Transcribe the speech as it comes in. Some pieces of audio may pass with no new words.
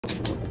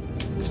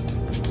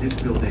This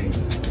building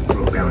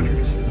broke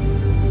boundaries,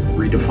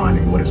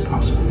 redefining what is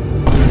possible.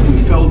 We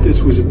felt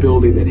this was a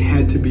building that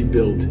had to be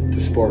built to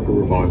spark a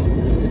revival.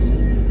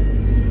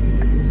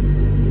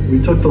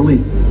 We took the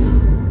leap.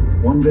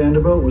 One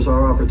Vanderbilt was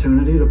our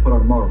opportunity to put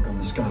our mark on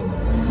the skyline.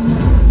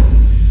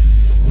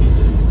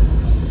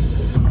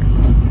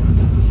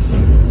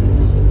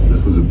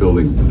 This was a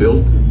building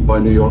built by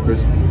New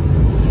Yorkers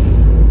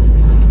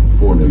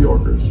for New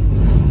Yorkers.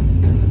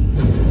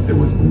 There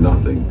was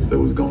nothing that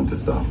was going to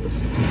stop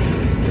us.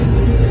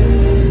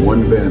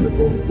 One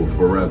Vanderbilt will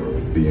forever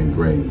be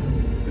ingrained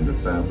in the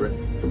fabric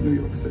of New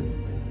York City.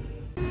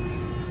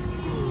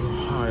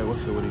 Alright,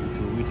 what's up with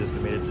YouTube? We just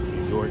made it to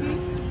New York.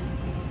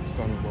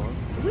 Starting the vlog.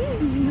 We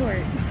in New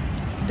York.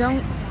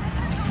 Don't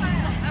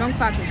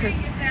clock it because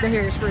the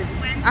hair is frizzy.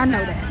 I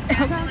know that.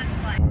 Okay.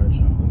 Alright,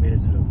 y'all. We made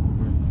it to the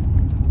Uber.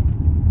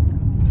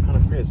 It's kind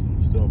of crazy.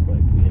 Still feel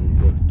like we in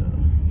New York though.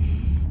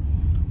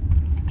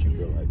 What you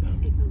feel like? I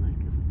feel like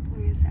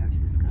we're in San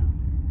Francisco.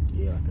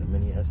 Yeah, like a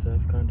mini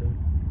SF kind of.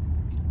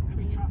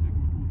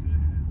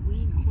 We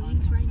in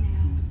Queens right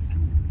now.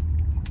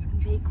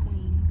 Big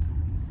Queens.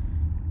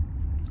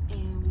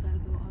 And we gotta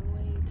go all the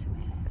way to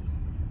Manhattan.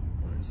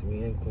 Alright, so we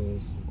in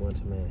Queens, going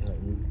to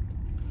Manhattan.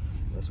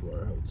 That's where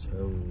our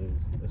hotel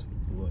is. That's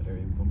the little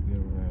area we're gonna be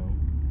around.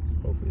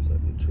 Hopefully it's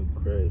not too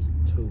crazy,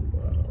 too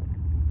wild.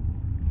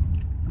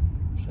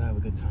 Should have a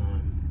good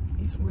time.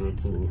 Eat some good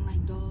Rats food. looking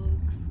like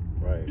dogs.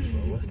 Right.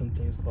 Well, what's some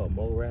things called?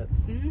 Mole rats?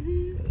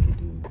 Mm-hmm. Yeah, they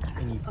do.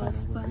 Any A final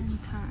fun words?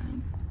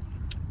 time.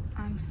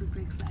 I'm super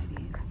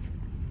excited.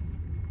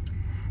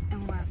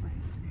 And what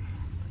happened?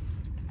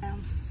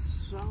 I'm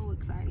so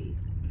excited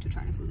to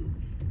try the food.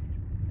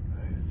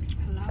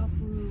 Halal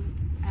food,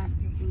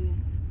 African food.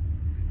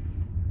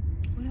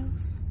 What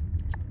else?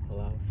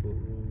 Halal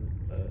food.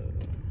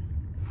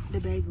 The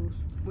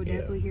bagels. We're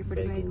definitely here for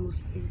the bagels.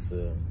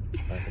 Pizza,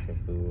 African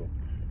food,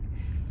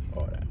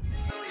 all that.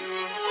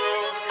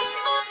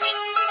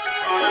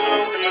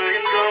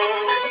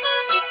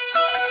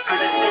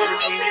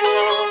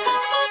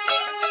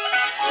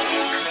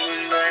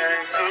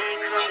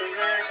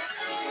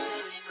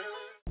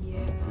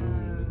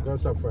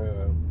 Because of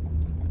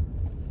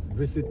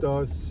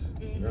visitors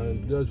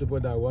and those people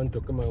that want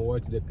to come and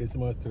watch the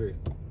Christmas tree,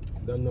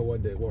 don't know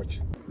what they watch.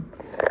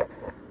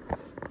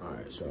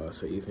 Alright, y'all.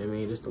 So you feel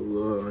me? Just a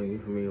little, you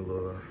feel me? A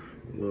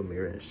little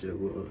mirror and shit. A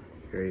little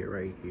area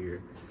right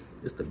here.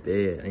 Just the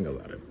bed. I ain't gonna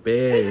lie. The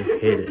bed is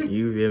hidden.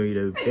 You feel me?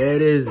 The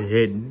bed is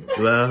hidden.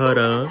 Well, hold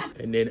on.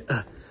 And then,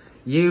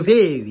 you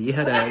feel me?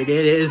 Hold on. That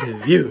is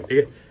view.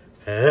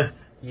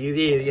 You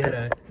feel me? Hold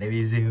on. Let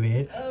me zoom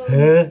in.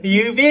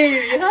 You feel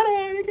me? Hold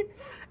on.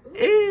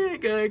 Yeah,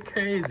 going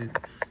crazy.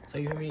 So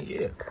you feel me?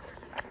 Yeah.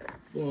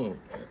 Boom.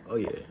 Oh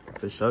yeah.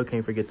 For sure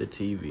can't forget the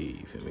TV.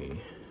 You feel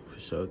me? For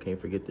sure can't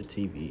forget the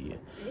TV.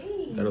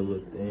 Hey. Got a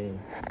little thing.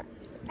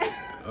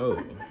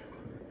 Oh.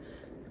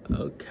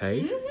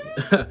 Okay.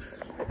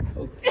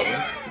 Okay.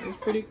 It's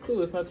pretty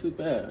cool. It's not too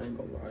bad. I ain't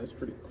gonna lie. It's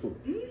pretty cool.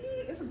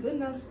 It's a good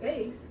enough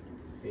space.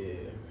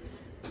 Yeah.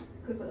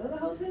 Cause the other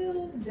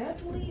hotels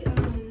definitely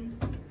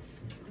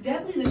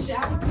the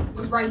shower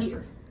was right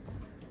here.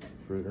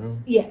 For real?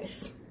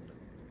 Yes.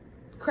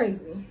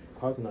 Crazy.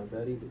 Car's not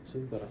bad either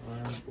too. Got an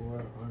iron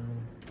board,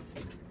 iron.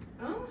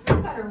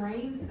 I got a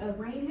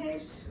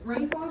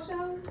rainfall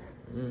shower.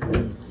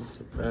 It's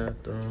a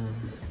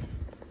bathroom.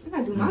 I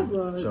gotta do my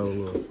vlog. Show a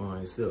little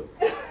fine silk.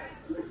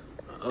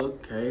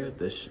 Okay, with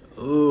the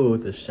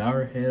with the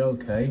shower head.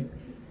 Okay,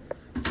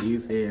 you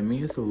feel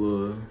me? It's a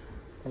little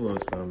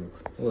something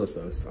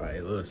slide,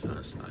 a little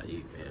something slide.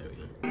 You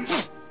feel me?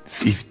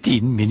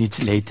 15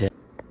 minutes later.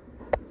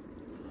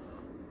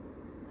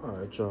 All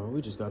right, y'all.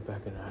 We just got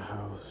back in the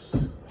house.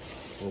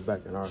 We're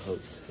back in our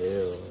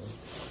hotel.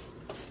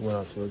 Went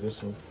out to go get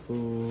some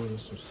food and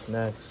some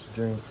snacks,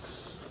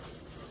 drinks,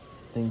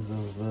 things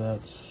of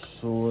that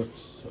sort.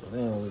 So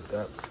then we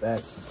got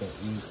back. We can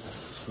eat,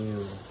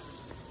 chill,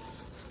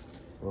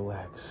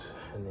 relax,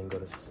 and then go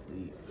to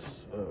sleep.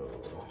 So,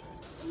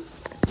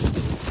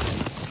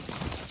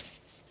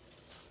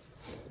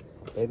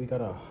 baby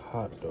got a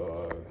hot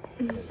dog,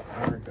 and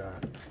I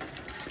got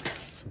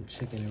some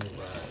chicken and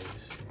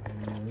rice.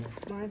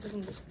 Mine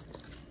doesn't look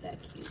that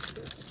cute.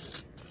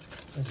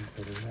 This is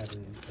pretty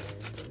heavy,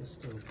 but it's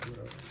still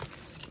good.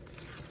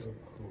 Still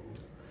cool.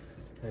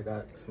 I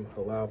got some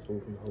halal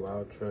food from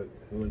Halal Truck.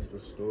 We went to the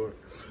store.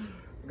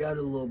 Got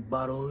a little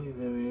bottle, you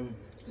feel me?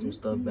 Some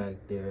stuff back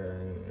there.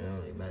 It don't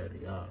really matter to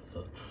y'all.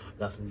 So,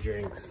 got some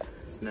drinks,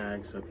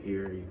 snacks up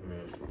here. You feel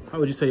me? How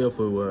would you say your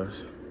food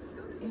was?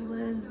 It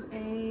was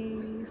a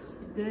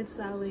good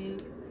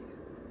solid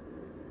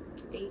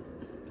 8.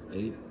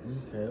 8?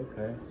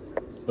 Okay.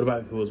 What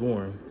about if it was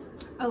warm?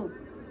 Oh,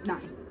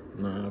 9.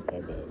 No,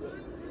 okay, bad.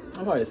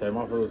 I'll probably say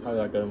my food was probably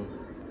like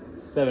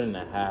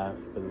 7.5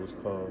 because it was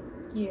cold.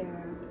 Yeah. I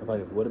feel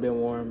like if it would have been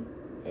warm,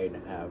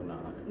 8.5, 9.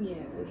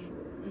 Yeah. For sure.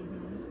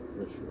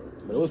 For sure.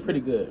 But it was pretty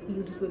good.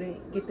 You just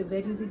wouldn't get the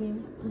veggies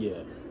again?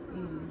 Yeah.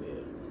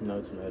 Yeah.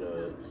 No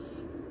tomatoes.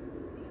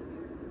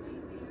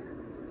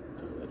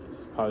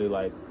 Probably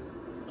like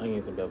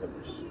onions and bell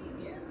peppers.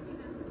 Yeah.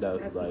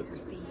 That's like,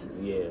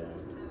 nasties. yeah.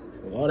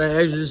 With all that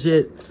extra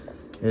shit,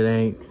 it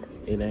ain't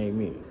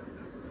me.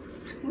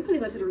 We're gonna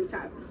go to the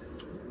rooftop.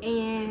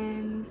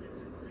 And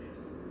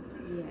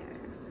yeah.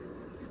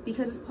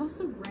 Because it's supposed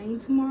to rain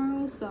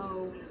tomorrow,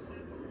 so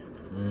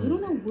we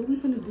don't know what we're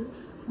gonna do.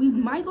 We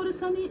might go to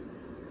Summit,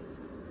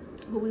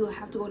 but we will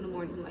have to go in the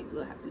morning. Like,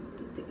 we'll have to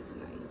do tickets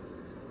tonight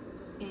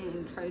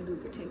and try to do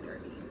it for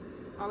 10:30.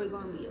 Are we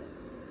gonna be up?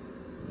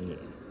 Yeah.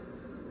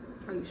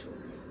 Are you sure?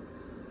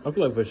 I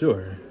feel like for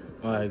sure.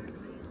 Like,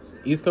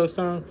 East Coast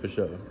time, for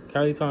sure.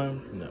 Cali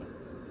time, no.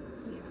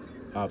 Yeah.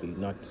 I'll be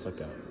knocked the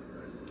fuck out.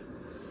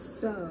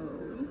 So,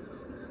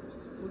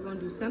 we're gonna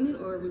do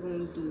Summit or we're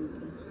gonna do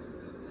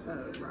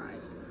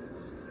Rise?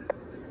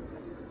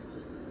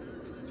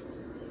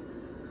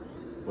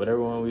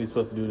 Whatever one we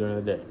supposed to do during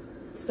the day.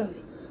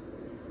 Summit.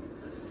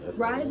 That's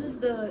Rise is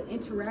the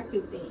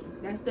interactive thing.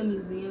 That's the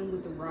museum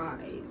with the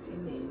ride.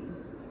 And then,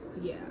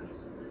 yeah.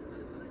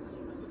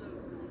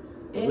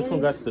 Which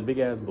one got the big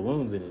ass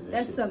balloons in it? and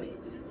That's shit? Summit.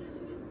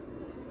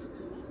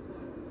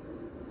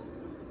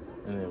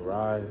 And then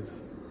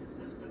Rise.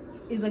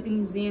 It's like a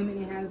museum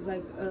and it has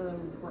like a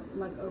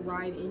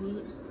ride in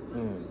it.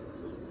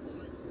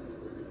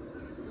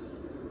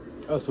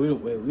 Oh, so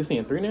we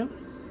seeing 3 now?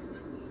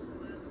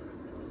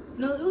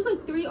 No, it was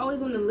like 3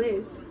 always on the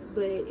list,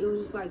 but it was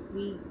just like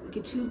we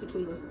could choose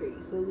between those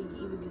 3. So we could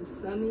either do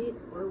Summit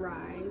or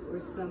Rise or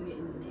Summit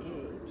and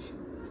Edge.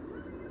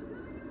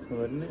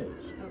 Summit and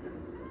Edge. Okay.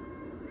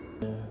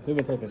 Yeah, we've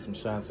been taking some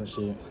shots and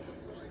shit.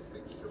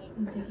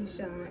 I'm taking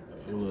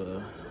shots. A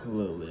little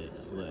lit,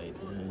 a little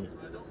 1800.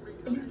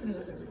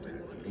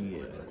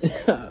 Yeah.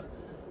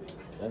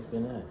 That's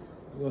been that.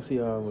 We're gonna see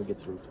how we get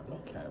to the rooftop.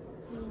 Okay.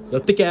 Yo,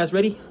 thick ass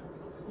ready?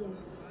 Yes.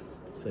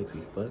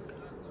 Sexy fuck.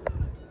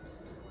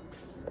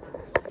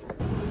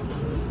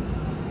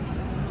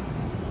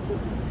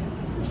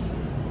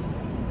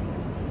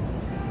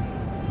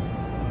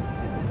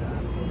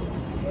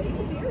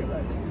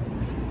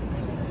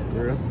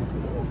 For real?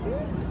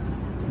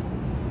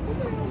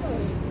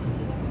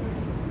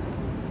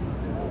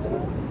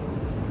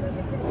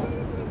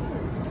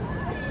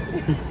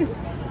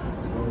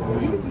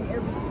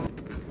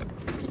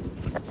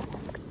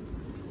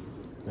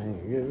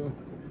 Thank you.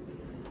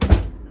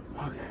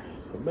 Okay,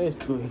 so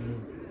basically,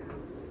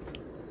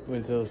 we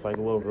went to this like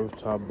little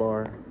rooftop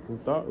bar. We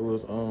thought it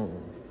was on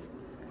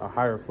a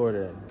higher floor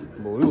than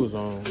what we was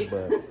on,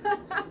 but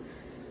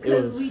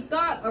Because we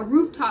thought a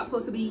rooftop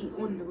supposed to be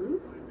on the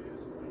roof,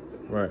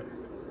 right,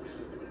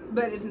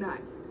 but it's not.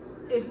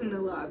 It's in the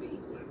lobby.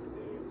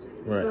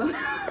 right. So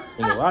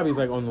And the lobby's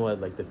like on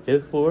what, like the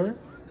 5th floor?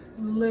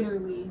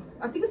 literally,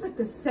 I think it's like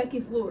the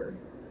 2nd floor.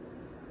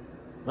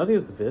 I think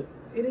it's the 5th.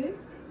 It is?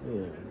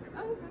 Yeah.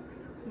 Oh, okay.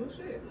 Well,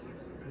 shit.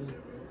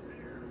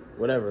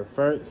 Whatever.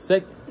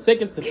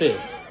 Second to 5th.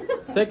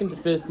 2nd to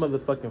 5th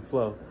motherfucking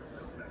floor.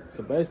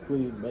 So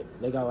basically,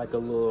 they got like a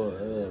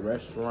little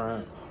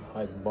restaurant,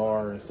 like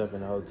bar and stuff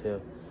in the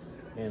hotel,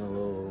 and a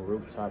little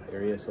rooftop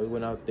area. So we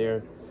went out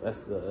there.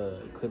 That's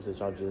the clips that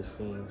y'all just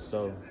seen.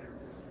 So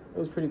it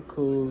was pretty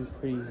cool,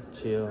 pretty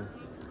chill.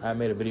 I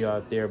made a video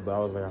out there, but I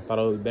was like, I thought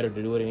it would be better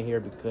to do it in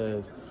here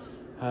because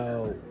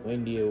how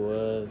windy it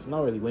was.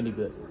 Not really windy,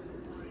 but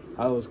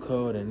how it was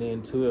cold, and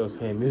then too, it was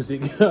playing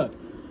music.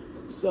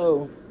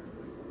 So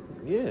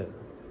yeah,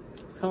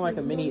 it's kind of like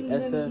a mini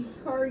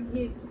SF.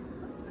 Target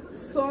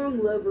song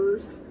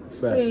lovers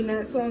saying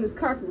that song is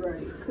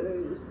copyrighted,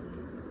 because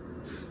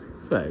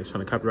Facts,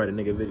 trying to copyright a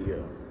nigga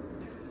video.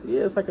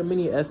 Yeah, it's like a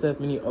mini SF,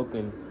 mini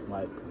Oakland,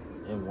 like,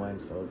 in one,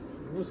 so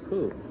it was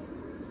cool.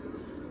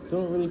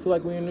 Still don't really feel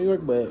like we're in New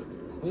York, but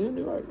we in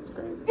New York. It's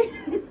crazy.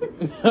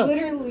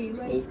 literally,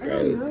 like, It's I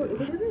don't know,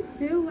 crazy. it doesn't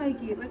feel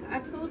like it. Like I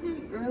told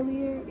him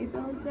earlier, it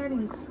felt like that,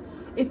 and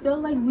it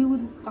felt like we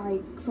was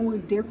like somewhere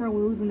different.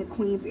 We was in the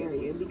Queens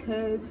area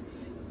because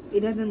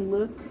it doesn't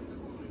look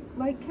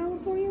like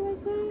California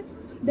like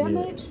that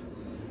much.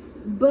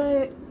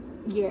 But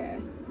yeah,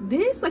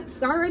 this like the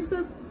Skyride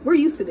stuff, we're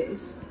used to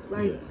this.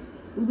 Like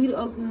we be to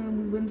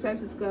Oakland, we went to San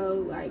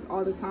Francisco like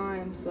all the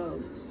time,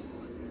 so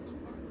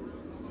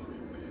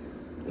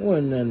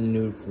Wasn't nothing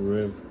new for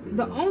real.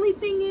 the only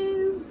thing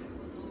is,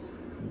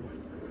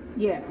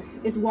 yeah,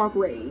 it's walk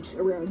rage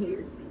around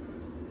here.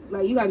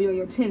 Like you gotta be on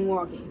your 10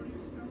 walking.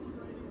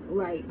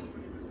 Like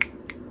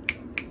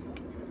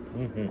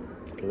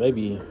Cause they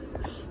be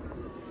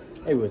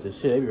with the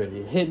shit. They be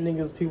ready to hit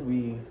niggas. People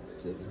be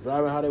just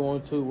driving how they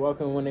want to,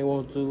 walking when they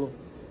want to.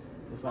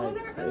 It's like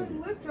crazy.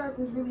 Lyft driver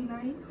was really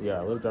nice. Yeah,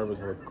 Lyft drivers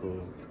were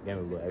cool. Gave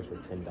me a little extra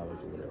 $10 or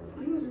whatever.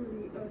 He was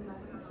really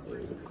nice. Yeah,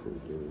 he was a cool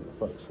dude. I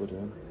fucks with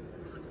him.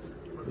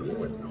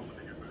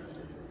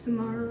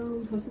 Tomorrow,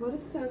 we're supposed to go to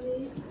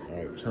Summit.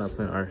 Alright, we're trying to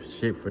plan our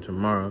shit for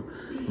tomorrow.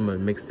 I'm gonna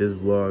mix this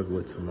vlog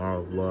with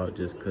tomorrow's vlog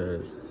just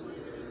cause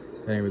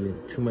there ain't really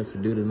too much to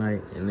do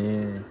tonight, and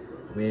then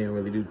we ain't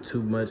really do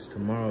too much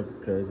tomorrow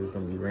because it's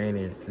gonna be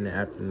raining in the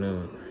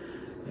afternoon,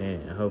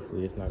 and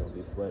hopefully it's not gonna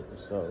be flooding.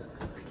 So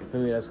for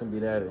me, that's gonna be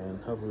that,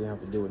 and hopefully we have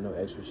to deal with no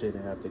extra shit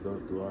and have to go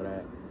through all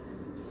that.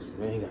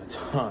 We ain't got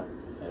time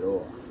at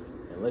all,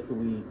 and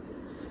luckily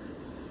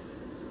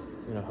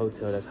in a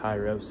hotel that's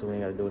higher up, so we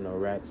ain't gotta do no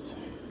rats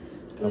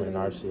coming in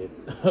our shit.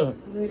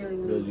 Literally.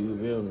 Because you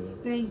feel me?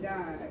 Thank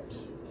God.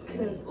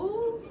 Because,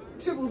 ooh,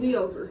 trip will be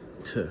over.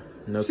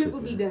 No Trip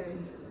will be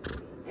done.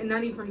 And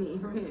not even from me,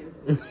 from him.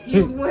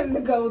 He wanted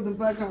to go the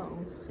fuck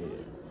home.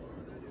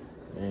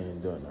 Yeah.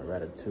 And doing a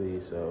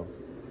ratatouille, so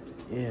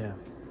yeah.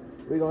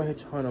 We're gonna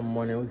hit y'all in the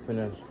morning. We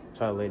finna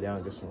try to lay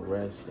down, get some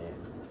rest,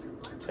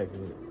 and check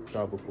the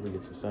drop before we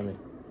get to the summit.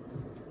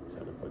 That's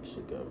how the fuck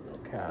shit go. No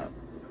cap.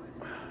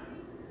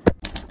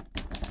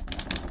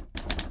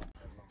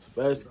 So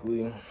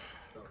basically,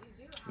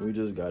 we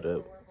just got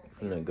up.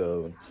 Finna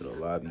go to the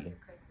lobby.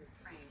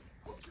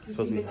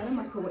 Supposed to be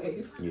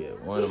microwave. Yeah,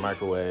 one in the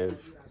microwave.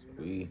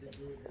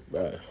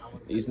 Bruh,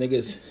 these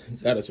niggas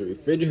got us a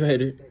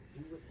refrigerator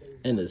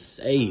and a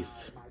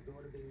safe.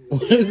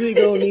 What is we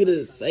gonna need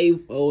a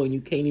safe for and you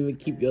can't even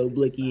keep your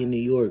blicky in New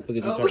York? Look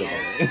at you talking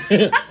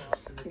about.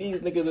 These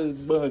niggas is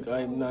bug.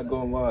 I'm not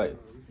gonna lie.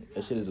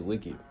 That shit is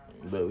wicked.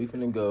 But we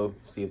finna go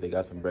see if they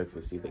got some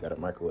breakfast, see if they got a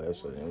microwave,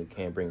 so then we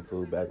can't bring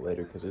food back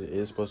later because it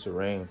is supposed to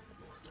rain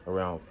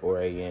around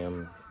 4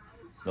 p.m.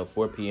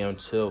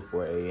 till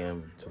 4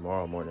 a.m.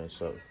 tomorrow morning.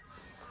 So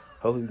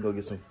hopefully we can go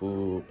get some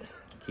food,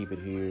 keep it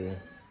here in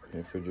the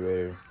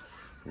refrigerator,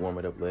 warm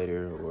it up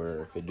later,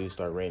 or if it do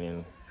start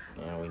raining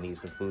and we need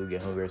some food,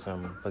 get hungry or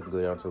something, fucking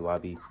go down to the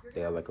lobby.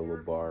 They have like a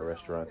little bar,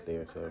 restaurant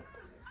there, so.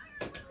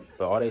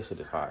 But all that shit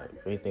is hot.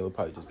 If anything, we'll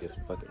probably just get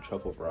some fucking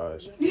truffle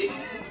fries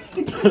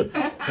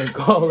and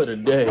call it a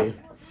day.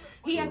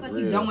 He act like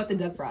you don't want the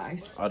duck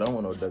fries. I don't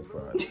want no duck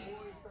fries.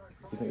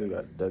 These niggas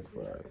got duck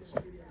fries.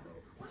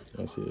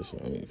 I see this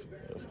shit.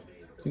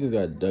 These niggas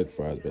got duck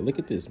fries, but look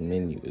at this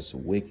menu. It's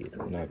wicked.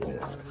 I'm not gonna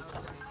lie.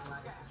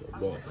 So,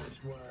 boy.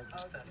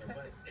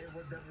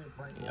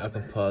 Y'all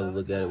can pause and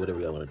look at it,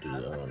 whatever y'all want to do.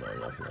 I don't know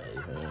nothing like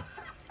that, man.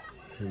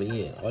 But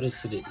yeah, all this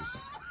shit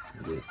is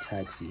the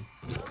taxi.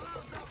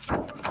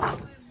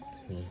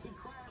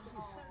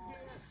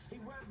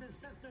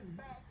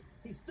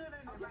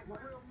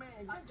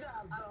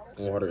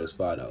 Water is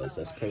 $5.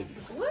 That's crazy.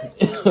 What?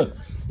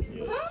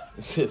 Yeah.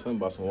 Something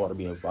about some water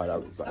being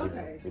 $5. I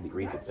didn't really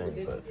read the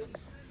thing, but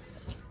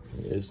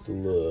it's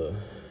the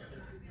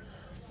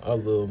our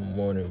little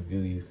morning view.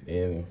 You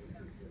feel me?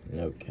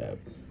 No cap.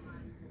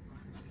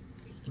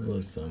 A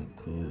little something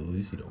cool.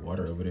 You see the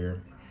water over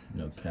there?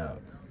 No cap.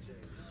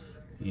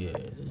 Yeah,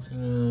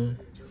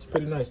 it's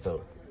pretty nice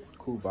though.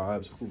 Cool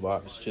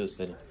vibes, chill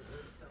city.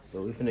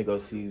 But we finna go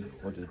see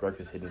what this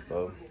breakfast hitting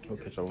for. We'll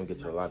catch y'all when we get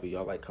to the lobby.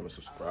 Y'all like, comment,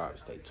 subscribe,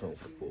 stay tuned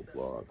for the full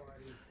vlog.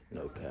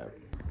 No cap.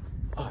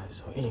 Alright,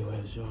 so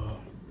anyways,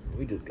 y'all,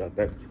 we just got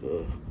back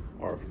to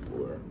our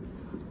floor.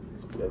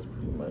 So that's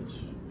pretty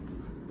much,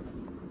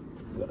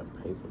 we gotta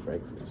pay for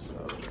breakfast,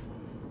 so.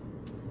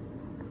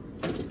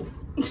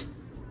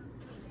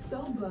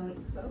 So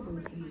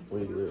boozy.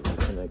 We're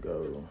gonna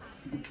go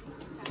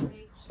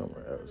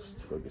somewhere else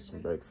to go get some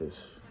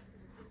breakfast.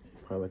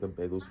 Probably like a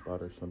bagel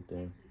spot or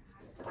something.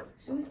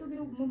 Should we still get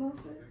a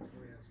mimosa?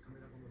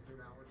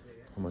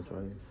 How much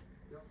are you?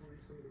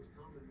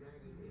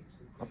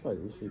 I feel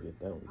like we should get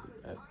that when we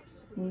get back.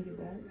 When we get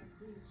back?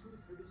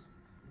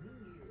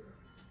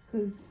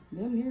 Because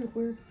damn near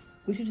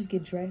we should just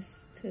get dressed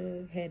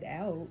to head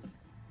out.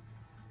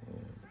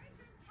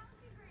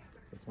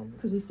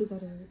 Because we still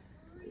gotta,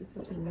 it's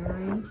about to 9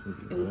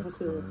 and we're supposed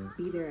to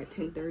be there at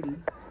 10:30.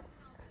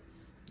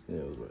 Yeah,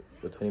 it was what,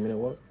 a 20-minute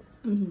walk?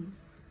 Mm-hmm.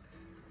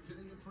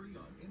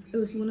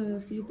 Oh, you want to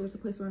see if there's a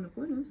place around the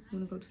corner you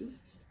want to go to?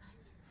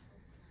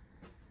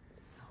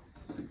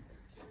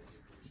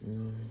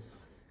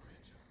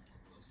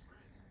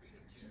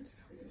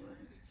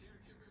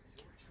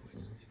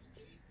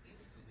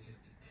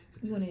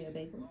 You want to get a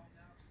bagel?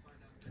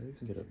 We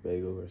can get a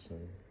bagel or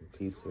some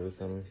pizza or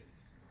something.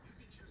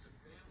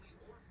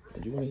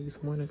 Would you want to eat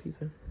some more than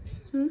pizza?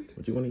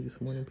 Would you want to eat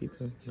some more than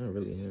pizza? Not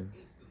really,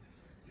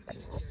 yeah.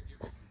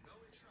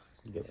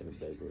 Get like a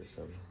bagel or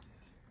something.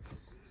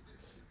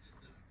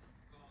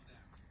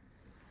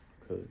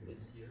 Cause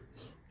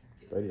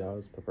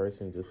 $30 per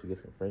person just to get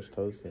some French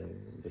toast and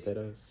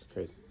potatoes? It's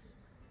crazy.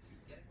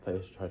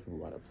 Place charge people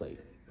by the plate.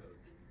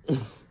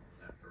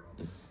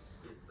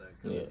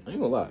 Yeah, I ain't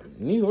gonna lie.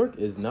 New York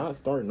is not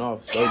starting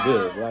off so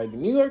good. Like,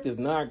 New York is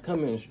not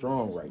coming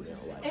strong right now.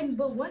 Like,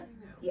 but what?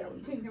 Yeah, when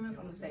you turn your camera, I'm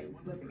gonna say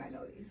one thing I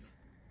noticed.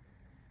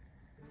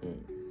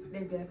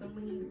 They're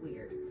definitely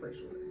weird, for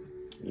sure.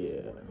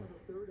 Yeah.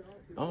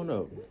 I don't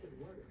know.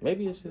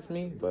 Maybe it's just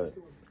me, but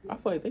I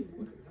feel like I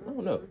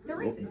don't know. They're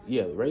racist.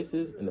 Yeah, the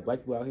racist and the black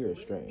people out here are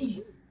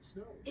strange.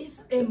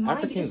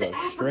 Africans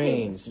are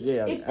strange.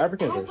 Yeah,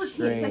 Africans are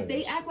strange. Like,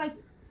 they act like,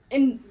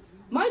 and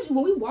mind you,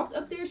 when we walked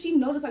up there, she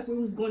noticed like we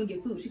was going to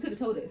get food. She could have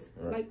told us,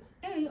 like,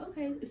 hey,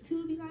 okay, it's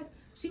 2 of you guys.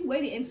 She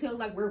waited until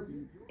like we're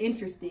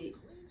interested,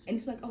 and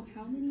she's like, oh,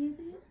 how many is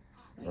it?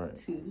 Like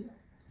 2.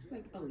 She's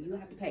like, oh, you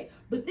have to pay.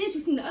 But then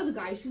she seen the other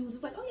guy. She was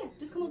just like, oh yeah,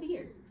 just come over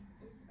here.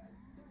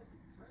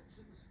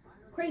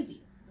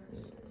 Crazy.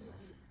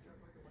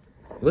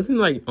 Wasn't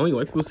like only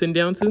white people sitting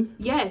down too?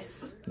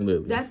 Yes.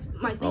 Literally. That's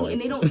my thing. Like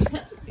And they don't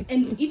tell.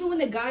 And even when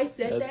the guy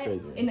said That's that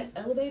crazy. in the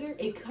elevator,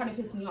 it kind of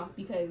pissed me off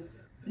because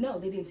no,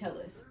 they didn't tell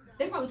us.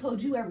 They probably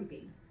told you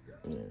everything.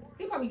 Yeah.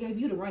 They probably gave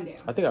you the rundown.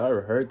 I think I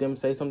ever heard them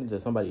say something to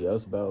somebody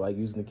else about like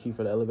using the key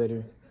for the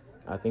elevator.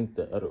 I think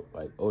the other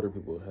like older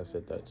people have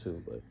said that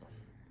too, but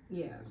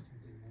Yeah.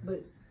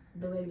 But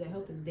the lady that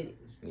helped us did it.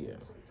 yeah.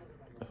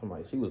 That's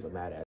somebody. She was a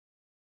mad ass.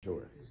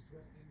 Sure.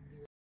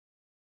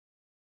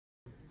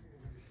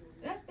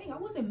 That's the thing. I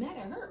wasn't mad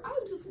at her. I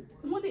just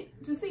wanted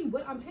to see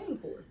what I'm paying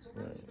for.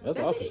 Right. That's That's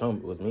also it.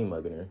 something was me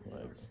mugging her.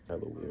 Like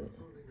hella weird.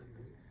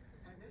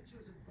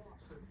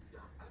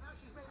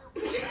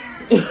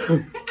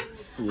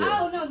 I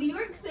don't know. New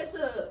York sets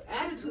a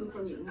attitude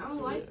for me. I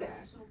don't like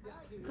that.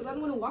 Because I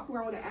don't want to walk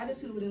around with an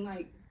attitude and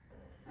like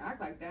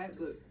act like that.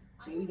 But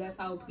maybe that's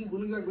how people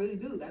in New York really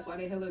do. That's why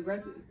they hella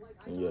aggressive.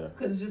 Yeah.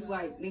 Because it's just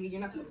like, nigga,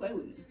 you're not going to play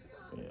with me.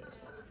 Yeah,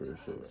 for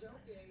sure.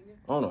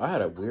 I don't know. I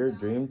had a weird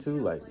dream too.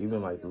 Like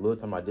even like the little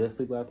time I did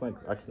sleep last night,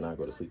 'cause I could not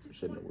go to sleep for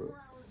shit in the world.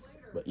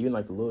 But even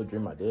like the little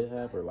dream I did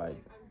have, or like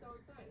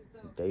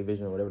day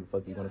vision or whatever the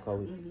fuck you want to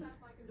call it,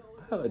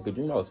 I had like a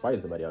dream I was fighting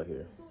somebody out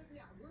here.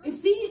 And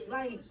see,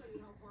 like,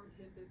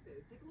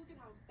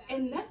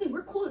 and that's the thing,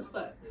 we're cool as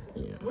fuck.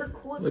 Yeah. We're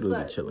cool as Literally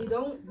fuck. chilling. We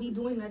don't be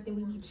doing nothing.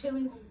 We be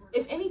chilling.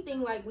 If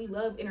anything, like, we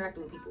love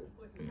interacting with people.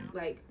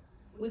 Like,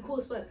 we cool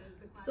as fuck.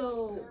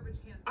 So,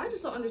 I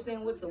just don't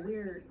understand what the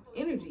weird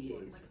energy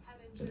is.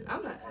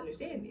 I'm not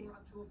understanding.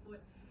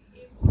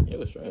 It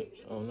was strange.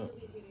 I don't know.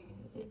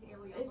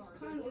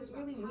 It's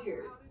really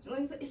weird.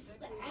 Like, it's just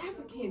the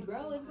African,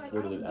 bro. It's like,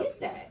 Literally I don't get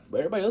that. But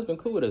everybody else been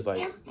cool with us.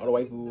 Like all the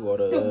white people, all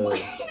the The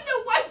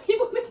white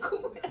people been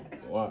cool with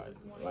us. why?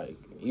 Like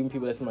even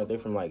people that seem like they're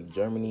from like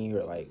Germany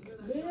or like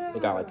Yeah. they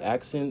got like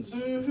accents.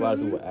 There's a lot of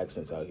people with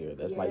accents out here.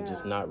 That's like Yeah.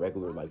 just not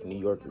regular like New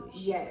Yorkers.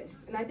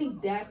 Yes, and I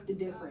think that's the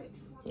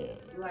difference. Yeah.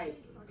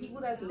 Like people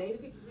that's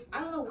native,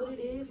 I don't know what it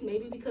is.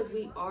 Maybe because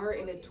we are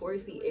in a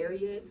touristy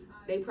area,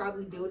 they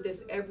probably deal with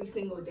this every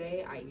single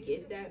day. I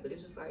get that, but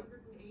it's just like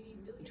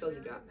you chose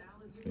your job.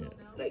 Yeah.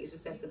 Like it's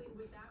just that simple.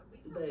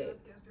 But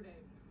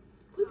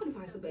we finna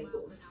find some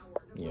bagels.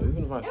 Yeah, we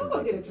can find And we're some.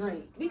 gonna get a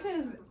drink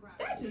because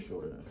that just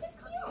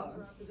pissed me off.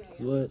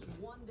 What?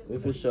 We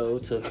for sure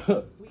took.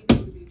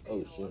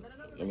 Oh shit!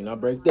 Let me not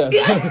break that.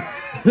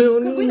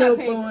 Because we not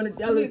paying.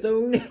 $400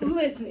 on it.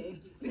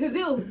 Listening, because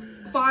they'll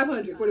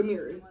 $500 for the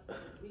mirror.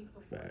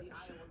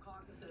 Facts.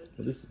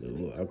 Well, this is a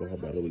little alcohol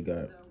bottle we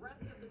got.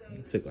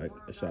 We took like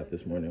a shot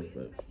this morning,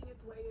 but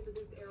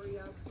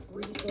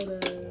We just go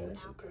to.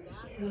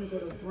 You wanna go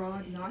to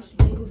Broad Nosh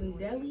Bagels in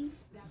Delhi,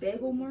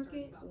 Bagel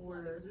Market,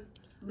 or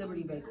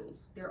Liberty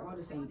Bagels? They're all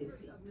the same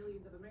distance.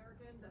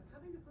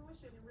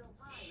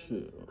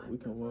 shit,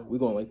 we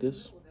going like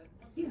this?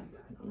 Yeah.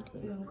 Okay.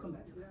 And then we'll come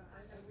back.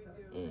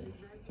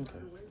 Okay.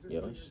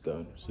 Yeah, let's just go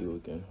and see what we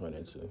can run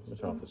into.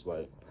 Let's turn off this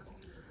light.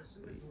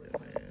 Yeah,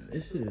 man,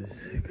 this shit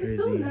is crazy.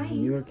 so nice.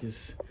 New York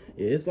is,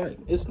 yeah, it's like,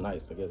 it's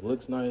nice. Like, it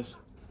looks nice.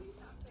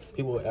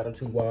 People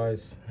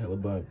attitude-wise, hella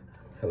bump,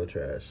 hella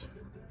trash.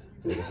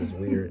 This is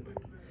weird.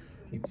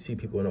 You see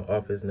people in the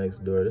office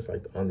next door. That's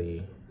like the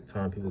only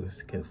time people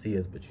can see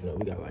us. But, you know,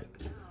 we got like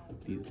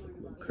these like,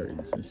 little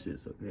curtains and shit.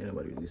 So can't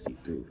nobody really see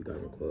through if we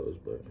got them closed.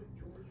 But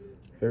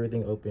if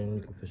everything open,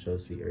 you can for sure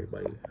see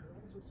everybody.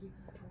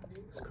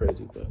 It's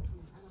crazy, but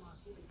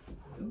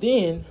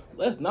then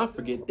let's not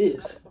forget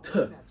this.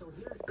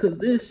 Cause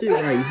this shit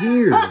right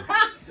here.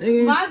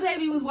 Nigga. My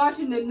baby was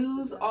watching the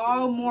news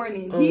all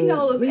morning. He Oh,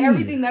 knows please.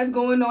 everything that's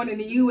going on in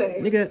the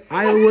U.S. Nigga,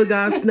 Iowa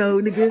got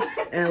snow, nigga.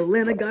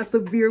 Atlanta got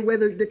severe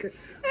weather, nigga.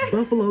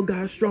 Buffalo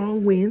got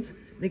strong winds,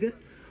 nigga.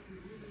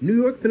 New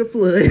York finna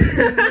flood.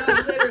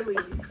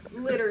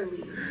 No,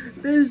 literally.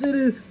 This shit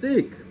is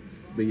sick.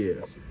 But yeah,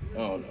 I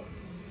don't know.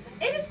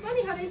 And it's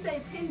funny how they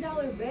say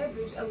 $10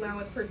 beverage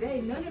allowance per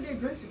day. None of their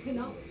drinks are $10.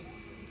 That's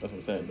what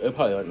I'm saying. They'll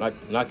probably like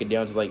knock it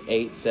down to like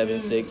 8,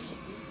 7, 6.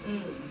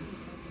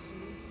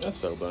 That's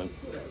so fun.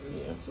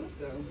 Yeah. Let's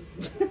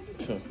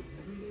go.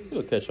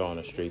 We'll catch y'all on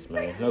the streets,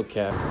 man. No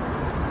cap.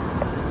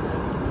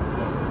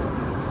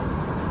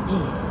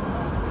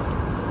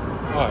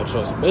 Alright,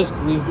 so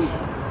basically,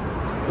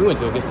 we went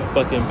to go get some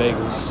fucking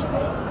bagels.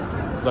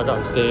 Cause like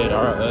I said,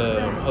 our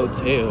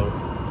hotel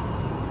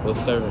was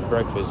serving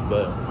breakfast,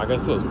 but I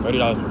guess it was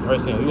 $30 per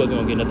person. We wasn't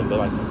gonna get nothing but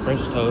like some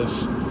French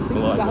toast, with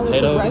like $60 for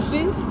potatoes.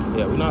 breakfast?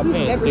 Yeah, we're not We've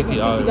paying never spent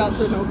 $60.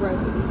 $60 for no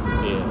breakfast.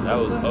 Yeah, that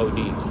was OD.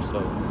 So,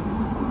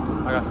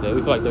 like I said,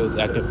 we feel like they was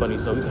acting funny,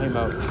 so we came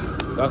out,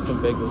 got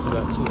some bagels. We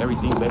got 2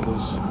 everything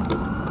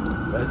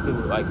bagels, basically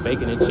with like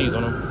bacon and cheese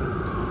on them.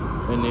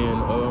 And then,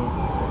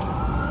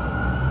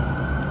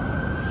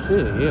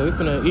 shit, yeah, we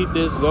finna eat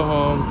this, go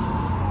home,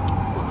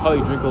 probably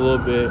drink a little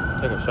bit,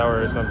 take a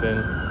shower or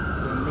something.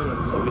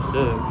 So we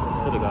should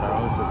have got our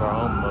own shit for our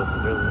own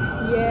mimosas,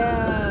 really.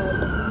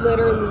 Yeah,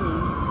 literally.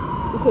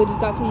 We could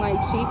just got some like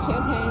cheap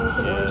champagne and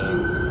some orange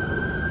juice.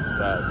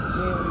 Facts.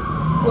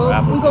 Yeah. Well,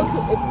 Apple we go juice.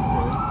 to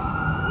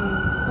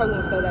probably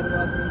won't sell that in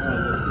Walgreens.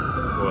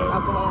 What?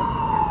 Alcohol.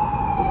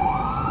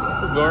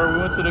 We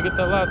went to get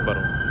that last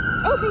bottle.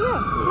 Okay,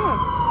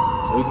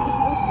 yeah. So we Let's get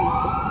some orange juice.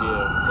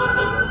 yeah. What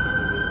else we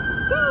can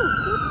Go,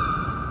 stupid.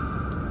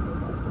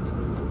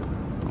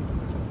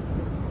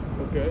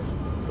 Okay. do?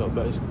 So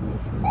basically,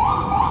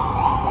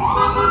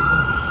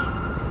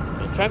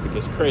 and traffic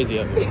is crazy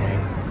out here,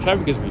 man.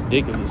 Traffic is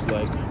ridiculous.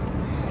 Like,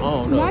 I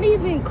don't know. Not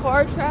even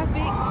car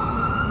traffic.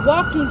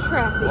 Walking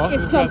traffic Walking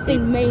is something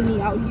traffic, mainly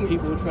out here.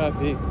 People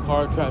traffic,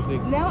 car traffic.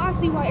 Now I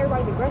see why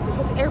everybody's aggressive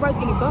because everybody's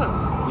getting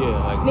bumped. Yeah,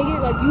 like Nigga,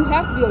 like you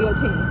have to be on your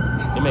team.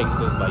 it makes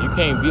sense. Like you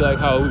can't be like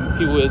how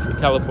people is in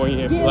California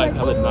and be like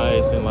hella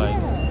nice and like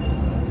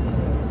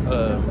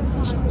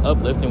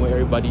uplifting with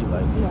everybody.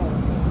 Like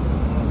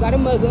You gotta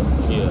mug them.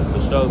 yeah, for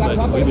sure. Gotta Like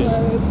walk we've with been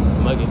a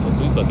mug. mugging since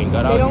we fucking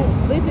got They out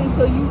don't listen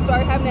until you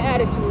start having an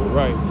attitude. here.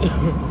 Right.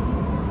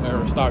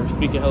 Or start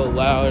speaking hella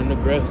loud and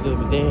aggressive,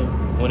 but then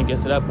when it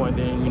gets to that point,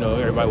 then you know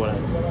everybody want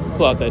to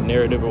pull out that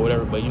narrative or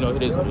whatever. But you know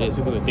it is what it is.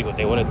 People can think what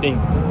they want to think,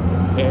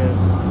 and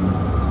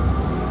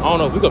I don't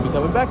know if we're gonna be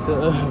coming back to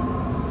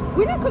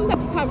We're not coming back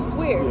to Times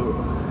Square.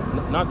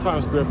 not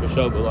Times Square for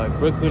sure, but like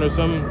Brooklyn or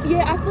something.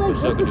 Yeah, I feel like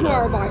For sure Brooklyn's could do more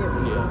that.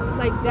 environment. Yeah.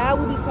 Like that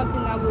would be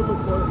something that we'll look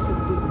forward to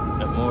do.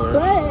 And more.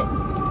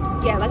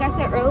 But yeah, like I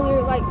said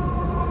earlier, like,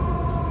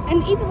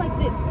 and even like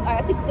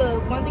I think the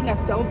one thing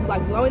that's don't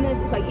like blowing us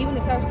is like even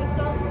in San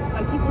Francisco,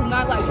 like people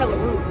not like hella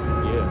rude.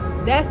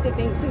 Yeah. That's the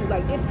thing too.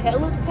 Like it's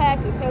hella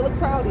packed, it's hella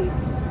crowded,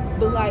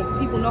 but like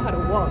people know how to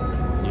walk.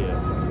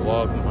 Yeah.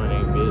 Walk, mind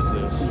their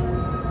business.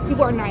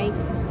 People are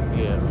nice.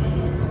 Yeah.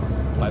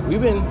 Like we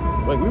ran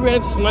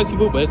into some nice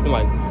people, but it's been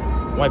like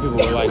white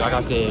people or like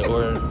I said,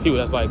 or people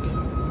that's like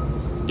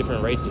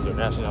different races or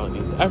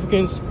nationalities.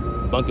 Africans,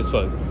 bunk as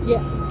fuck.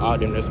 Yeah. All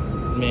them that's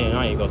man,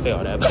 I ain't gonna say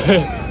all that,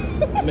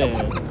 but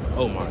man,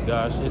 oh my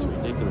gosh, it's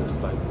ridiculous.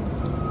 Like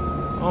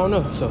I don't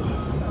know. So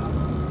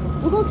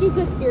We're gonna keep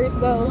good spirits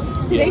though.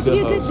 Today Yeah, should be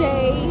a good good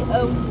day.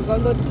 We're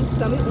gonna go to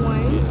Summit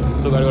 1. yeah,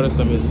 still gotta go to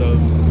Summit, so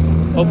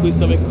hopefully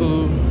Summit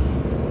cool.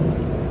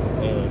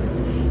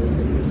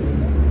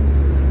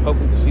 And hope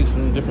we can see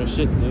some different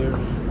shit there.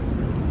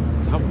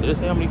 Did it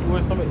say how many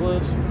floors Summit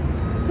was?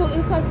 So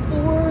it's like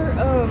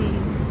 4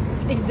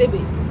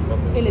 exhibits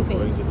in the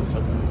thing. Exhibits,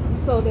 okay.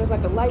 So there's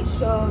like a light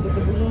show, there's a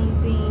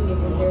balloon thing,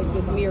 and then there's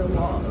the mirror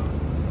walls.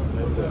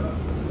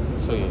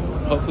 So yeah,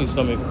 hopefully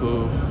Summit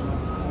cool.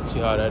 See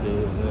how that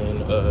is,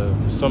 and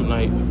then some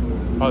night,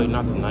 probably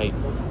not tonight.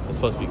 It's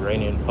supposed to be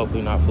raining.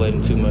 Hopefully not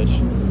flooding too much.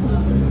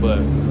 But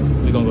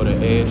we're gonna go to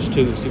Edge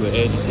too, see what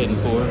Edge is heading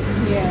for.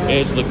 Yeah.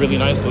 Edge look really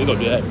nice, so we're gonna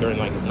do that during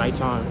like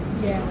nighttime.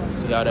 Yeah.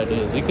 See how that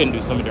is. We couldn't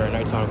do Summit during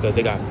nighttime because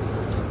they got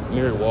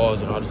mirrored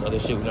walls and all this other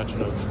shit. We're not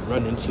trying to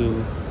run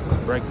into,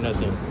 break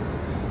nothing.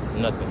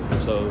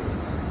 So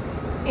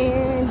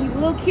And he's a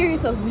little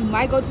curious, so we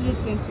might go to the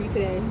dispensary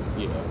today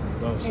yeah,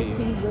 we'll and see.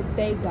 see what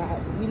they got.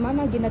 We might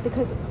not get nothing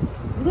because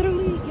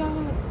literally, y'all,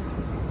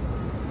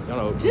 You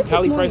know, Just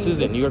Cali this morning, prices and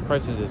just- New York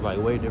prices is like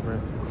way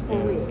different. for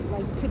real.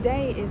 Like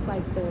today is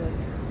like the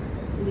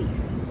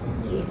least.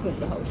 We spent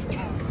the whole trip.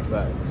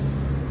 Facts.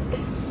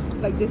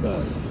 Like this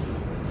one.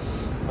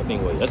 I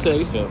think wait, yesterday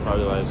we spent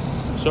probably like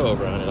for sure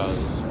over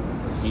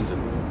 $100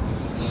 easily.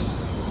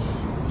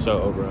 For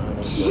sure over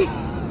 $100.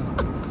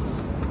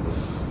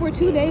 For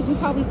 2 days, we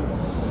probably spent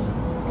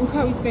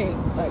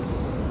like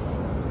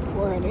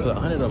 400.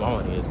 100 of my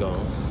money is gone,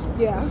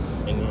 Yeah.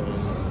 and then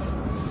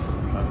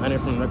 100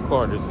 from the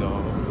card is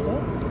gone.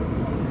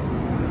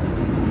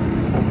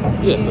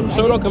 Yeah, so for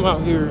sure don't come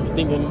out here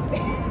thinking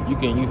you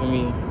can, you feel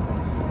me,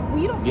 Well,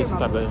 you don't get care some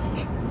about type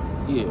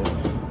of, yeah.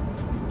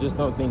 Just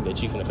don't think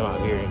that you finna come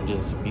out here and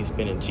just be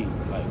spending cheap.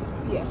 Like,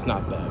 Yeah. it's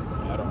not that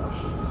at all,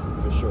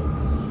 for sure.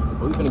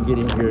 But we finna get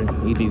in here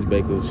and eat these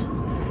bagels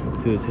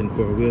to the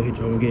 10-4. We'll hit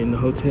y'all when we get in the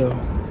hotel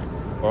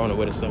or on the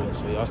way to Summit.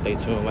 So y'all stay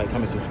tuned, like,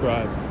 comment,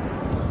 subscribe,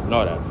 and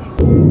all that.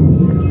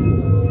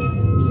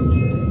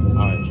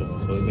 Alright, y'all.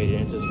 So we made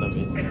it into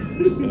Summit.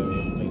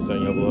 Thanks for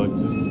your vlog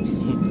too.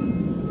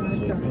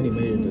 So we only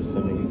made it into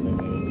Summit, you feel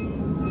me?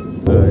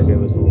 They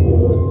gave us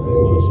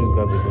little shoe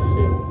covers and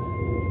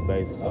shit,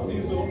 basically.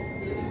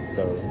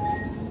 So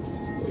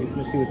we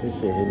finna see what this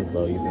shit hitting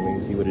for, you feel me?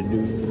 See what it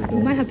do.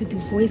 We might have to do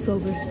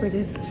voiceovers for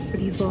these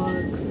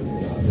vlogs.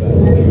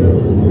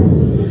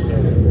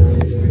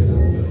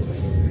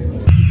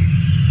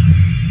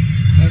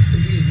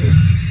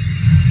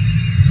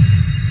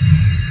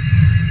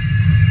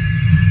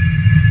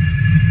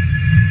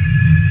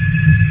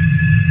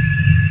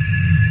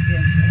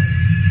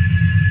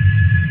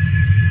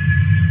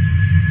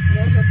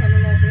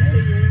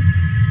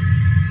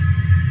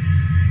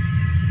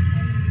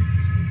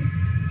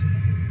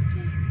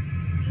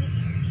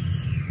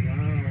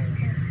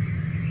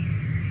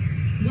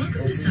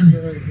 Welcome to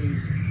Summit.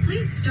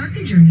 Please start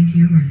the journey to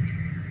your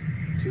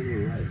right. To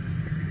the right.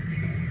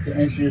 To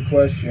answer your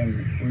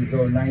question, we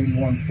go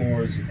 91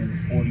 floors in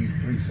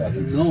 43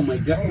 seconds. Oh my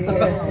god.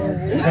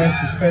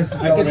 It's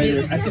fastest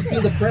elevator. I can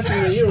feel the pressure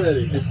in the ear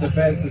already. It's the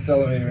fastest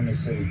elevator in the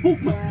city.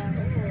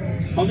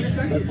 How many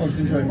seconds?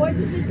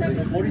 43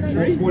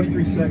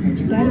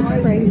 seconds. That is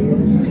crazy.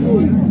 It's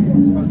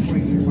about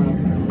 26 miles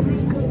an hour.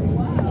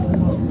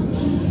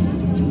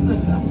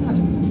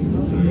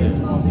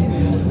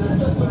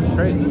 It's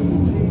crazy.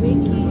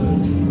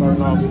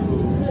 Starting off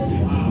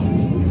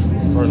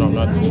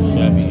not too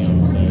shabby, you know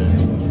what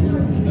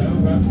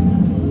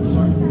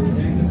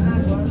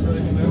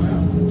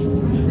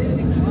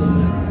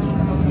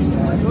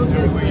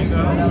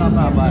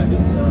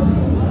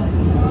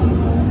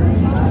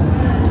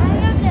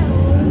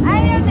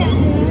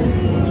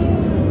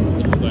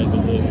This is like the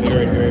little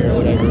mirror area or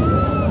whatever.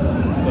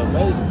 So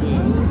basically,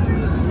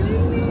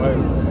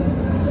 right,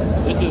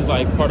 this is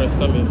like part of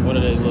Summit, one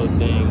of their little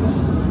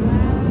things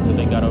that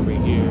they got over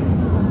here.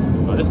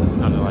 Oh, this is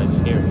kind of like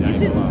scary.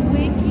 This is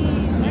wicked.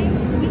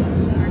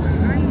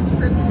 I'm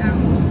tripped out.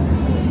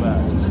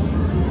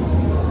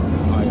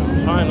 Like,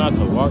 I'm trying not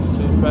to walk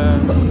too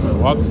fast or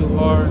walk too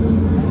hard.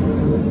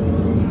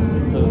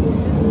 Because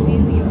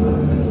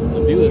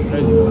the view is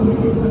crazy though.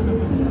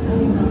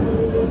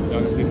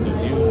 Y'all can peep the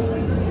view.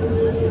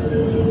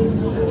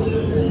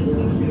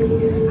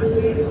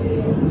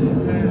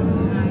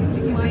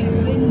 My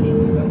goodness.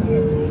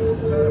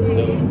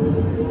 So, I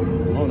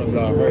don't know if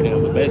y'all heard him,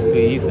 but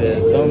basically he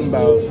said something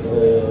about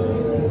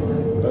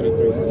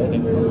 33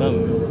 seconds or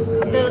something.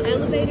 The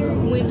elevator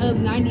went up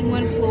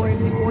 91 floors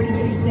in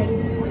 43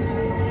 seconds.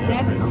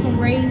 That's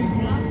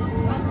crazy.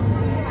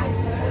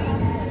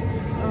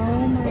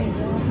 Oh my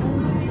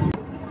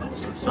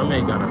god.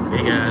 Somebody got a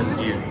big ass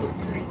gym.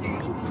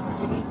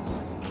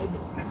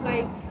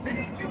 Like,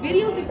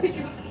 videos and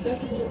pictures.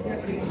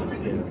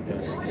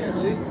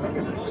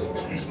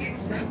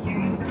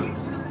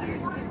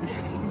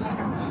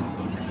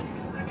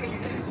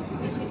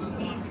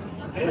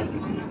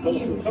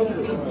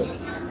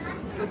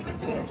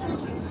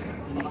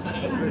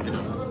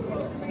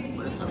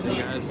 Big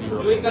ass view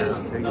of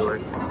New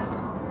York.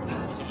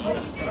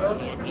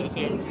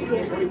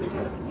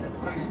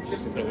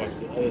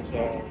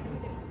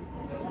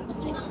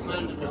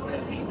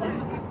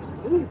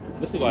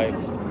 This is like, I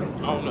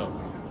don't know.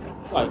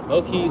 It's like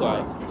low key,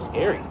 like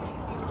scary.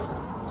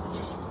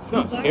 It's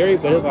not scary,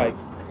 but it's like,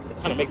 it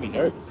kind of make me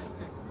nervous.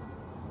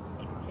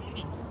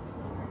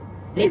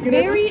 It's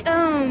very,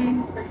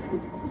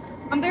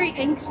 I'm very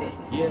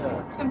anxious.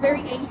 Yeah. I'm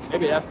very anxious.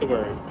 Maybe that's the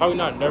word. Probably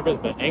not nervous,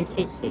 but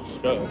anxious for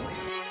sure.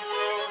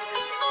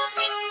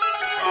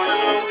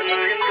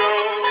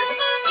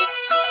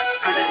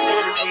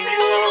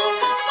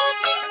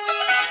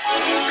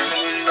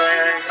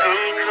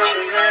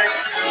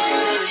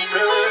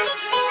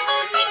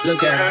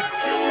 Look at her.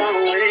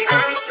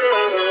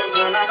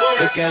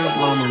 Look at her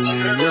mama,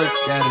 man.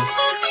 Look at her.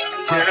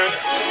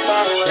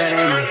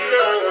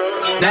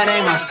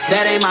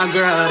 That ain't my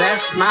girl.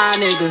 That's my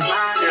nigga.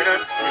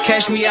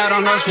 Catch me out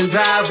on Ocean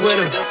Drive with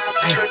her.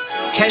 Hey,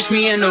 catch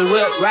me in the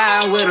whip,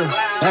 ride with her.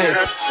 Hey,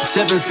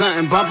 sipping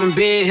something, bumping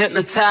big,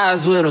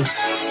 hypnotized with her.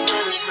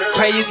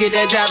 Pray you get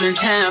that job in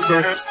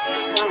Tampa.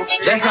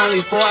 That's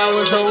only 4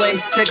 hours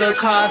away. Take a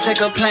car,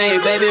 take a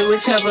plane, baby,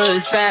 whichever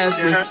is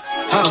faster.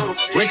 Oh,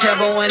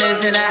 whichever one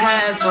is in the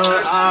hassle.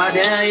 Oh,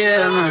 damn,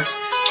 yeah, man.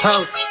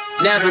 Oh,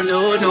 never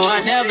knew, no,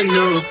 I never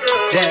knew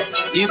that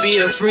you be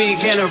a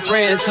freak and a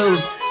friend too.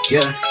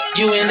 Yeah,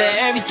 you into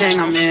everything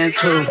I'm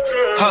into.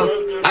 Oh,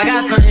 I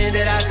got something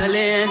that I could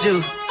lend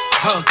you.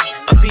 Oh,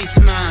 a piece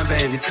of mind,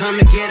 baby. Come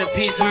and get a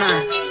piece of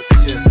mind.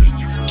 Yeah.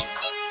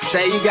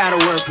 Say you gotta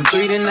work from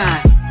 3 to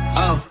 9.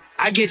 Oh,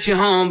 I get you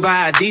home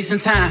by a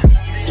decent time.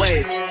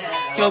 Wait,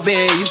 your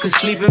bed, you can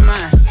sleep in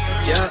mine.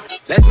 Yeah,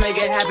 let's make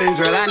it happen,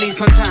 girl. I need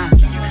some time.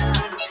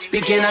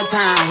 Speaking of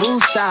time, who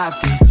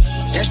stopped it?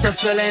 That's the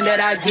feeling that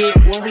I get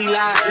when we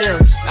lock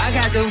lips. I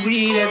got the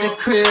weed at the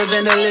crib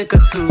and the liquor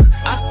too.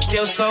 I fuck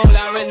your soul,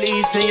 I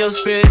release in your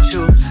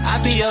spiritual.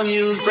 I be your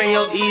muse, bring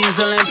your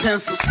easel and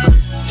pencils too.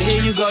 Here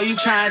you go, you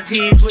try and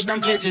tease with them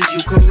pictures.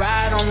 You could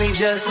ride on me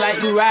just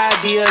like you ride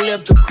the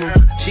elliptical.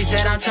 She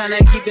said I'm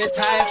tryna keep it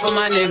tight for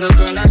my nigga.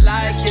 Girl, I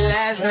like your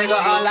last nigga,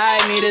 all I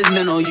need is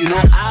mental. You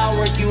know I'll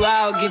work you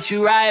out, get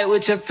you right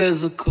with your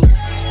physical.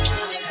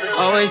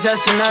 Always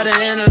just another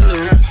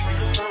interlude.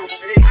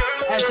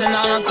 Asking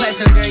all the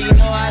questions, girl, you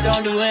know I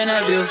don't do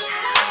interviews.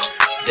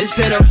 It's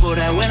pitiful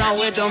that when I'm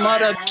with them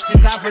other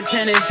bitches, I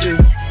pretend it's you.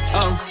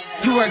 Oh,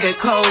 you work at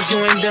Kohl's,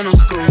 you in dental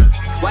school.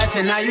 Wife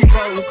and now you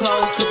folding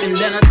clothes, cooking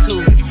dinner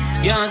too.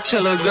 Young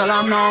Tiller, girl,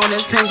 I'm known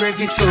as Pen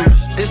Griffey too.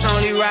 It's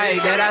only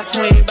right that I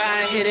swing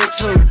by and hit it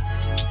too.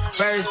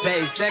 First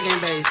base,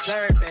 second base,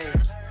 third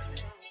base.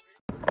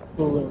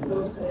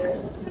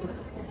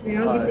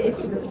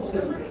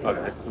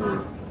 Okay,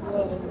 cool.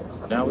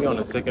 So now we on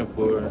the second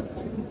floor.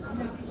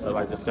 So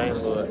like the same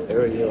little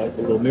area, like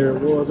the little mirror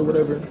walls or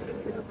whatever.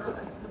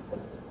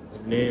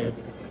 And then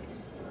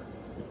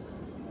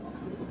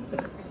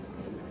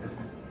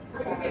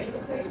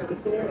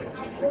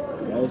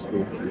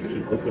basically just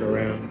keep looking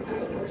around,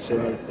 shit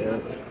like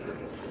that.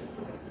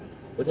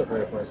 What's your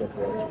favorite part so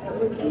far?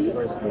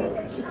 First floor.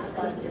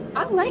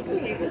 I like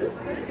it. It was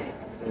good.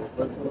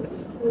 First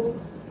floor?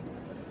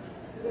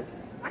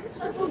 I just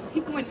love how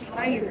keep going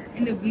higher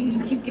and the view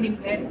just keeps getting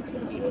better.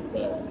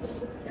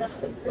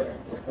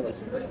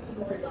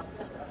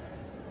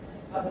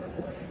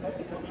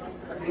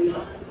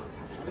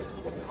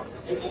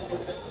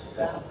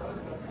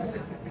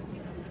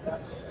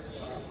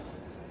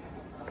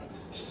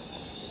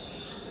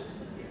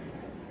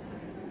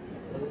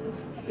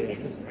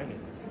 it's raining.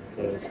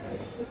 Because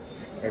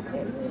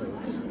everybody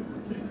knows.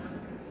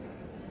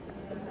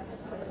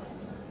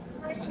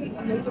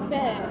 Make it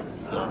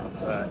fast. Nah,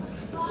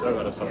 facts. Sure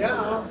gotta something.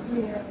 Yeah.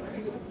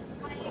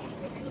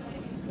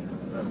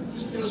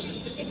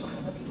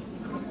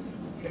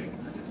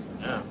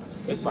 Yeah,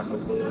 it's like a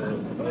little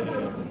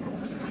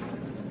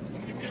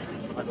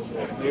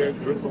clear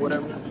group or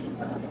whatever.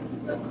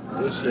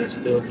 This shit's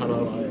still kind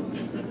of like,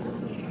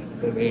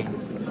 I mean,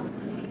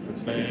 the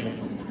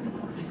same.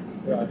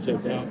 Yeah, I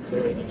check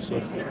downstairs and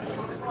shit,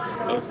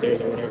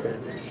 upstairs or whatever.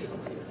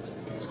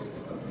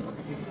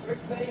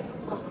 This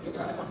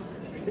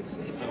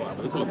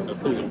motherfucker's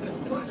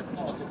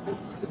cool.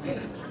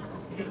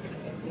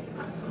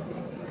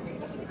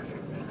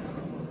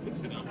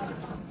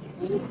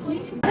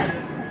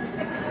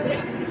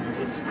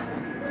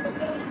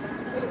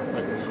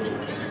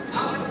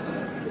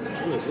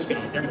 Look at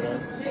camera.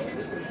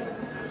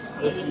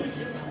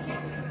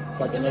 It's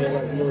like another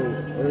like little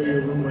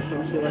area room or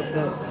some shit like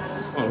that.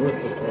 Oh, look,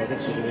 oh,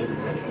 this shit is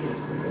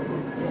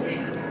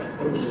it's like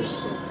over this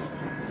shit.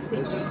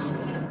 This shit. I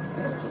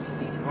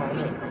don't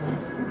know.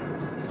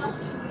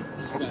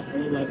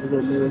 Got like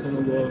little mirrors on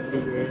the wall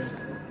everywhere.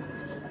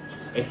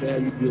 If how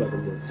you do like a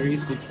little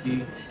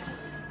 360,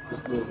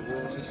 this little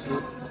wall and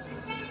shit.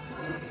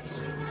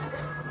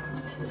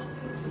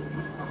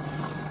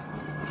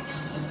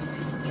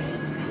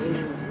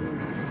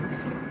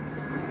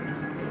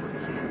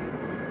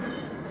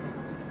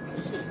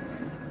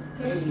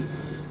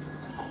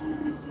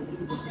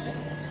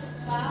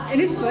 And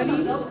it's funny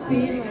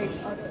seeing like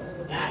all the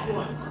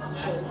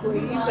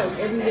employees like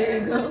everywhere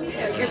you go, like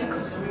every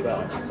like,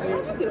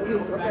 you get over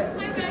here so fast.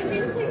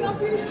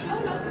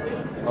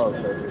 Oh,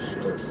 for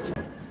sure.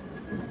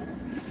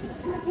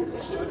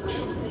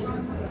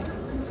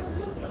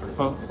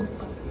 Huh?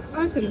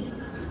 Awesome.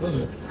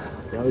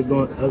 Now we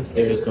going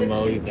upstairs some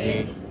more, you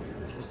think?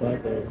 It's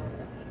like a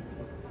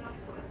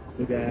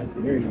big ass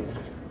area.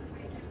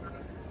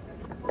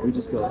 We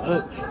just go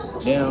up,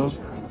 down,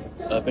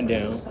 up and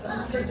down,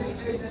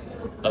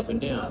 up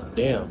and down,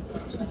 down.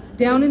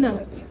 Down and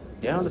up.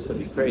 Down is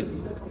something crazy.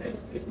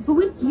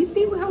 But you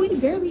see how we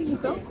barely even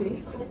felt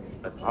it.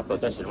 I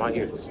felt that shit in my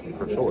ears,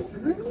 for sure.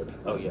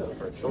 Oh yeah,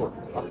 for sure.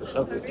 I for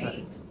sure feel that.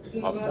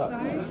 You Off go top.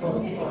 outside?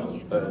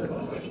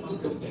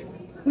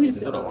 Is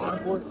it a line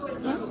for it?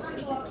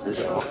 Is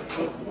it a line?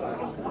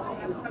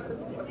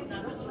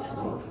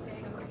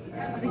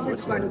 I think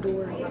it's by the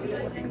door. I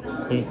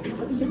think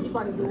it's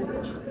by the door.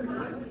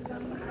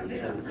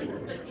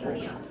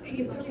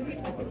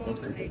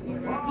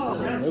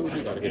 Maybe we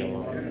gotta get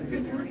along.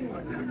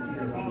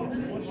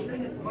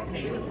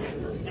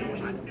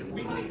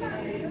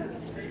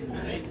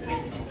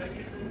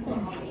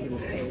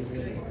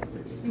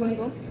 You wanna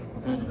go?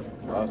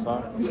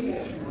 Outside?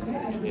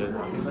 Yeah,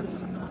 let's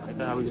check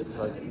out how we get to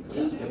like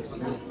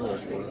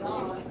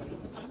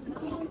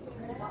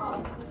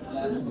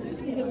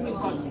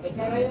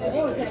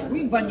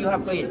Which one you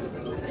have to eat?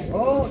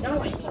 Oh, that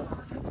one.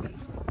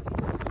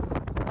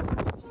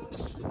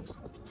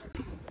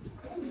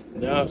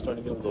 Now I'm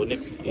starting to get a little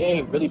nippy. It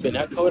ain't really been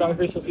that cold out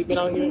here since we've been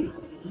out here.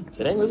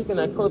 So it ain't really been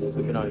that cold since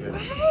we've been out here.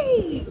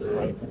 Right.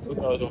 Like, we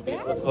thought it was gonna be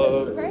That's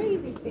cold. the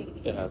crazy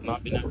thing. It has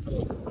not been that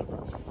cold.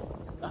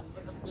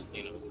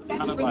 You know, That's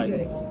kind of really like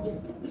good.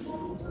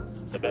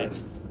 the bay.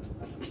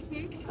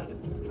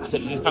 I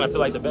said it just kind of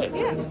feel like the bay.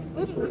 Yeah,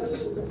 literally.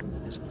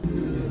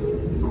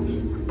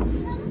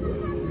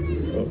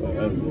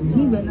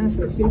 He better not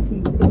say shit to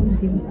you. He's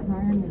getting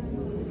behind me.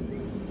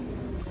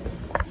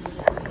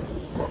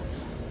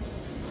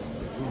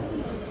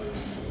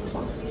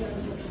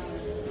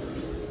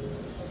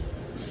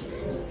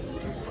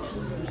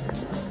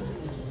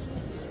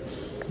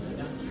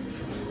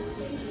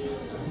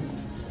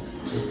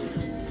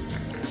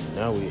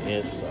 Now we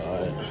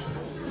inside.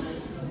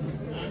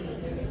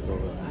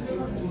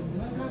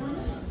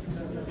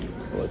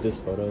 What this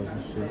photos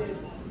and shit?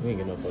 We ain't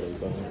get no photos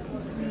done.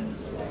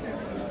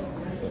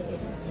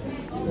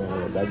 You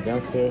wanna go back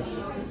downstairs?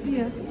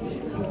 Yeah.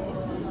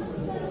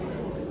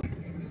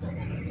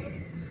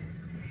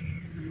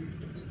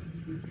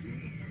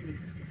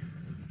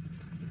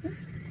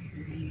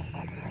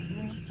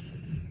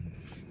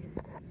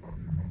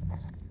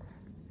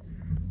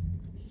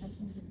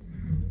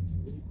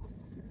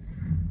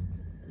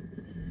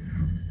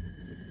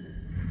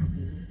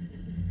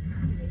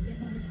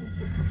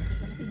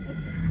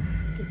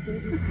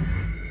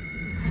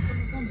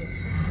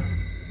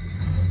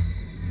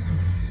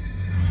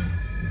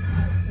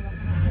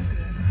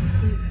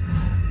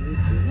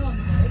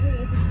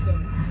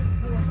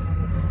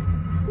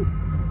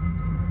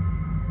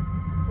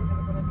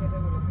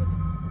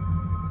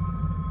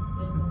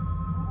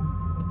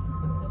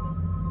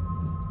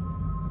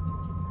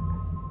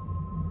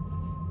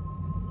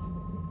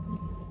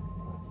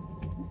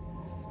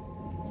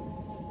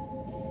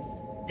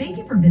 Thank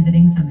you for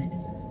visiting Summit.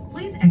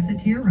 Please exit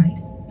to your right.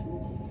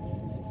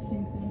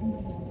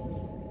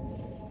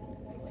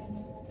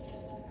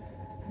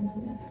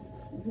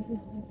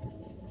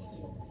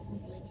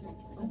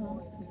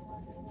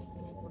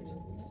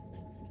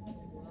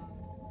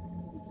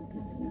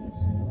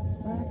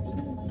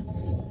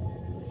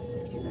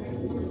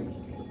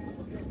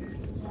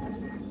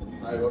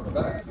 Hi, welcome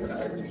back. We're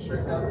gonna exit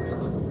straight down to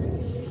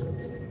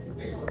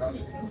Thank you for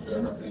coming.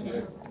 Sure, I'll see you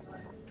there.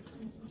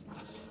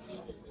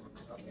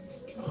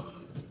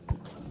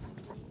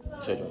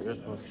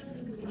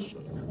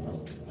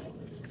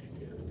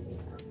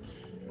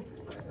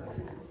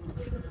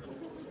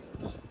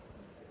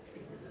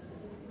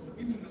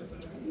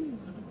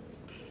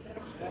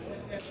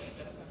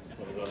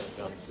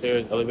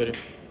 Downstairs, elevator.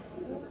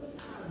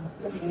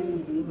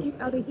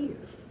 Get out of here.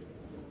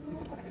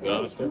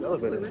 Go downstairs,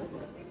 elevator.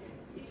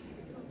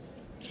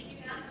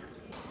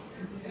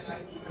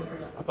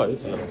 I thought this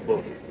is another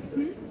floor.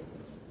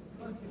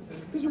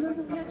 Because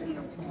remember we had to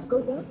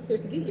go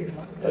downstairs to get here.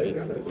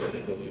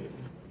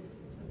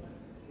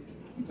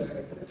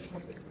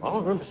 I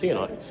don't remember seeing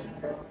all this.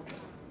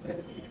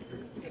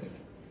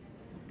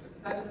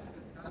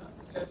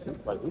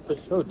 Like, we for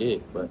sure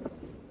did, but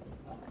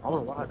I don't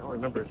know why I don't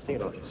remember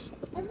seeing all this.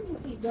 I remember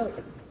we go.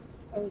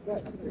 Oh,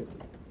 got to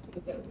the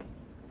go.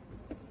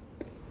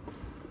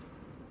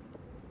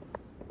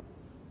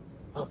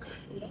 Okay.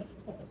 That's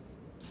tough.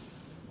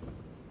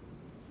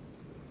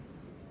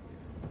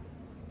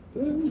 I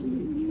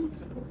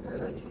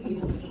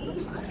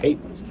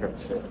hate these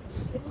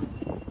carousels.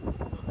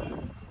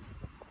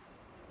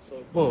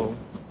 So, boom.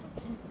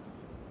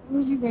 What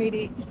would you rate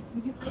it?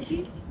 Would you rate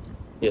it?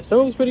 Yeah,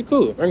 some was pretty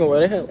cool. I ain't gonna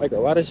lie, they had like a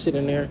lot of shit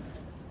in there.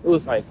 It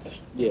was like,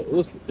 yeah, it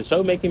was the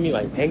show making me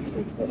like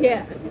anxious.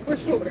 Yeah, for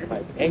sure.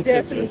 Like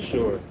anxious for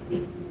sure.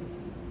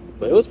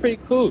 But it was pretty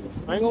cool.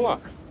 I ain't gonna lie.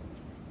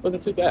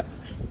 Wasn't too bad.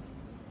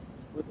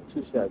 Wasn't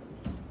too shabby.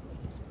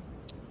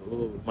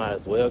 Ooh, might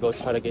as well go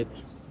try to get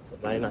some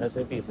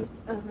 99-cent pizza.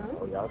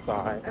 Oh, y'all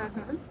outside.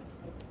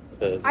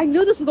 Because I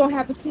knew this was gonna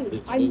happen too.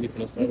 it's I really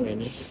gonna start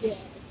raining. Yeah.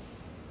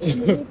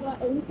 It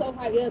was so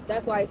high up.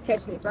 That's why it's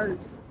catching it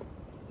first.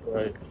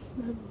 Right.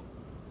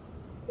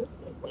 What's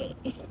the way?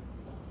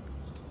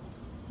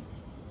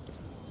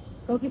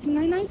 Go get some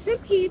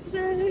 99-cent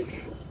pizza.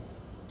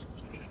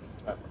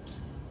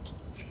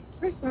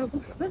 First of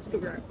all, let's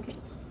figure out.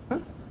 Huh?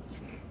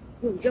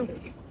 Where we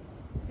going?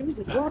 We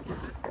just walking.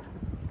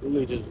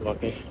 Literally just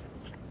walking.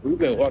 We've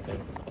been walking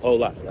a whole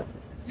lot. Like,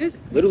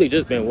 Just literally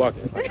just been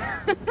walking. Like,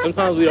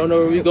 sometimes we don't know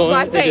where we're going.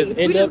 Like, We hey, just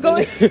we end just up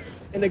going.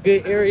 in a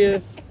good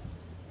area.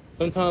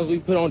 Sometimes we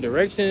put on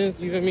directions,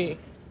 you feel me?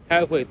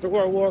 Halfway through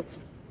our walks.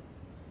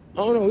 I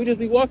don't know, we just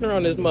be walking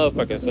around this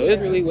motherfucker. So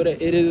it's really what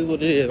it is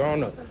what it is. I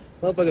don't know.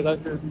 Motherfuckers out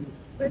here.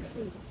 Let's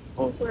see.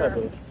 On Where are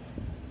we?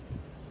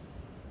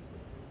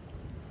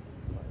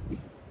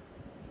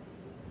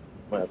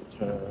 Might have to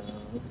turn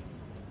around.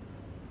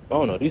 I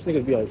don't know. These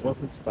niggas be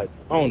like,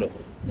 I don't know.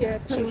 Yeah,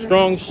 Some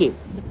strong shit.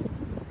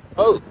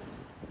 Oh,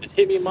 just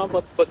hit me in my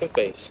motherfucking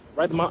face.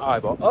 Right in my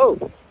eyeball.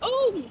 Oh,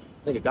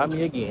 nigga got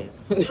me again.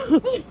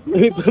 Let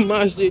me put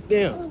my shit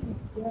down.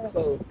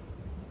 So,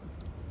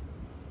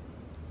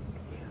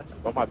 yeah, that's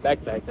on my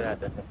backpack that I had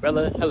the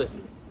umbrella hella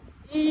shit.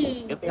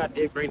 Good thing I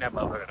did bring that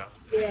motherfucker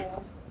though. Yeah.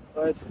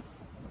 But,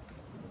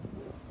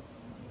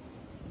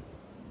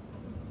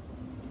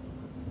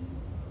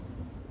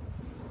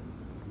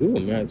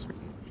 Google Maps.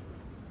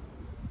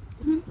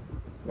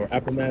 Or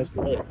Apple Maps,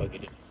 whatever the fuck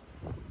it is.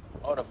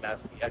 All the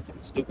maps be acting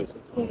stupid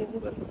sometimes,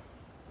 but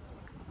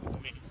I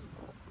mean,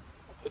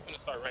 it's gonna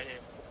start raining.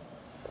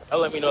 Y'all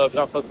let me know if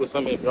y'all fuck with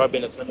something, if y'all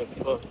been to something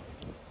before.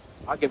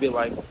 I'll give it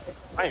like,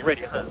 I ain't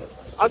ready, huh?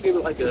 I'll give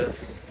it like a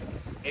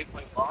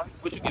 8.5.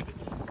 What you give it?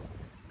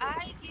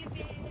 I give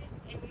it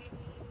a.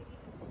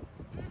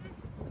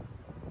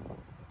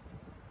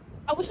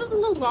 I wish it was a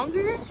little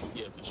longer.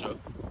 Yeah, for sure.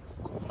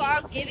 So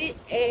I'll give it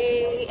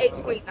a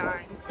 8.9.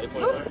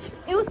 8.9.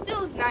 It was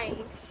still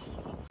nice.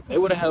 They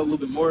would have had a little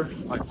bit more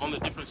like on the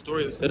different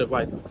stories instead of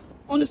like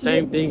On the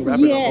same thing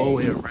wrapping yes. the whole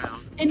way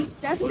around. And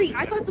that's the thing.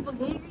 I thought the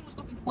balloon room was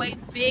going to be way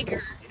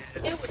bigger.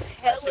 Yeah. It was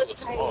hella That shit was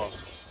tight. small.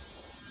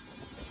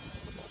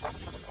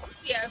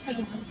 Yeah, it's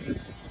home.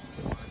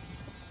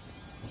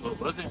 So it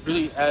wasn't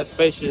really as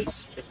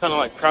spacious. It's kind of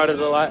like crowded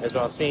a lot, as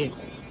y'all seen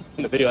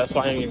in the video. That's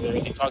why I didn't even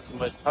really talk too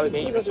much. Probably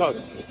didn't even talk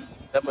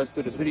that much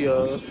through the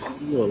video.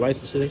 Little lights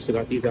and shit, they still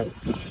got these out.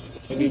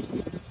 So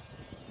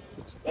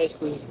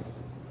basically,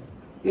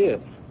 yeah,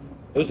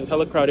 it was just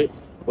hella crowded.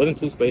 Wasn't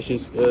too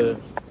spacious. It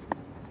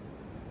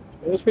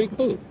was pretty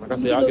cool. Like I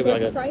said, I'll give it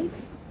like a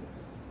price.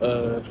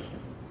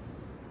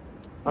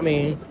 I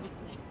mean,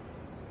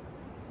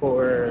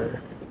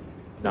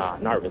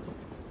 not really.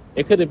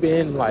 It could have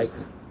been like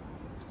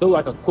still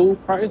like a cool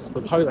price,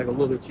 but probably like a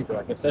little bit cheaper.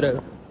 Like instead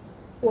of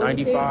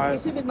 95,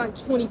 It should have been like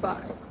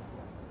 25.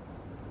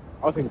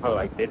 I was thinking probably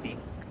like 50.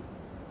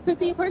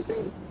 50 a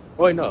person?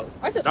 Oh wait, no.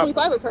 I said Not-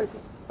 25 a person.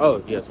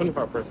 Oh yeah, 25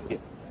 per person. Yeah,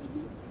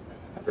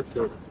 for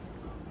sure.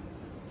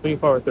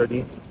 25 or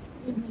 30.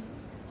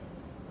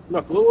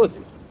 No, what was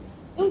it?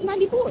 It was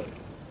 94.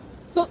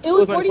 So it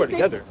was was 94 46.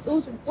 together. It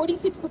was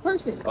 46 per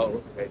person. Oh,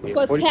 okay. Yeah,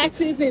 Plus 46.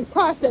 taxes and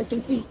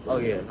processing fees. Oh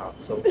yeah, no.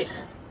 So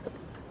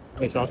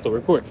make sure I'm still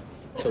recording.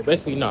 So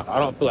basically, no, I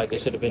don't feel like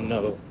it should have been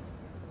no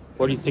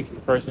 46 per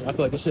person. I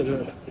feel like it should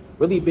have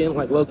really been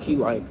like low key,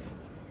 like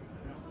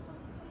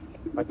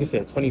you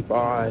said,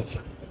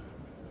 25,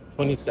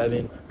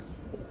 27.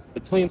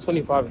 between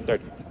 25 and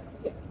 30.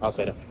 Yeah. I'll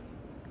say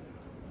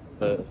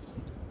that.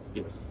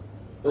 Yeah.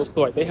 It was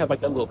cool. Like, they had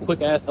like that little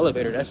quick ass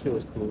elevator. That shit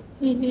was cool.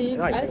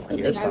 That's the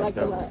thing I liked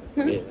a lot.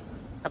 Yeah.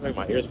 I make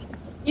my ears.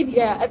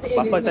 Yeah, at the end.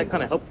 I feel like that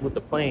kind of helped with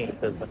the plane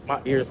because like,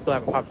 my ears still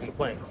haven't popped in the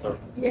plane. So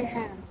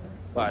Yeah.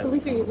 like, So at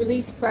least it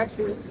released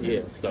pressure.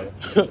 yeah. So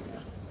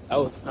that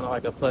was kind of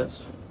like a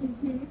plus.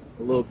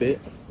 A little bit.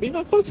 But you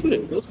know, folks with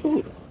it. It was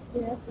cool.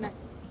 Yeah, that's nice.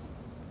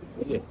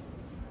 Yeah.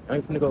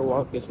 I'm gonna go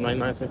walk, get some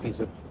 99-cent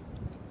pizza.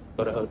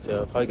 Go to the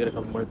hotel. Probably get a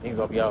couple more things.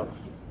 I'll be out.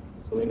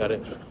 So we gotta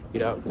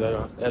get out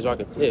because as y'all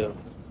can tell,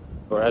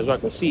 or as y'all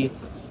can see,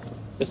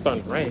 it's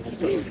starting to rain.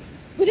 So,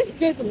 But it's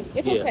drizzling.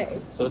 It's yeah. okay.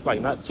 So it's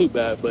like not too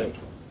bad, but You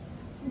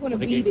want to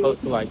when it beat get close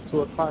it. to like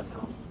 2 o'clock,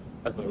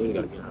 that's when we really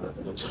gotta get out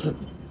of it.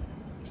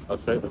 I'll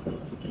straight.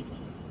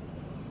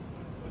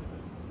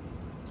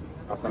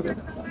 Outside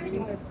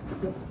there.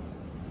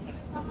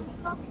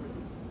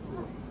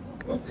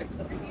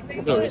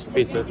 I'm gonna get some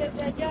pizza.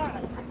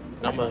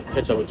 And I'm gonna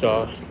catch up with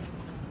y'all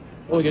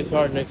when we get to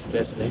our next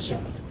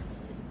destination.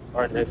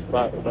 Our next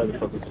spot, whatever the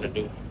fuck we're gonna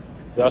do.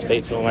 Y'all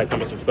stay tuned, like,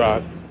 comment,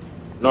 subscribe,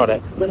 and all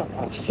that. But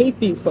I hate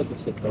these fucking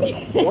shit, bro.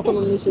 Walking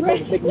on this shit, bro,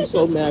 make me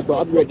so mad, bro.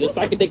 I'm ready to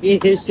psychedelic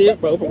in his shit,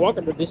 bro. For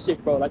walking on this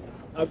shit, bro. Like,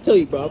 I'll tell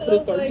you, bro. I'm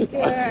gonna start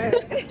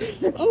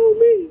to. Oh,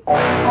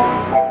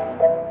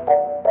 me.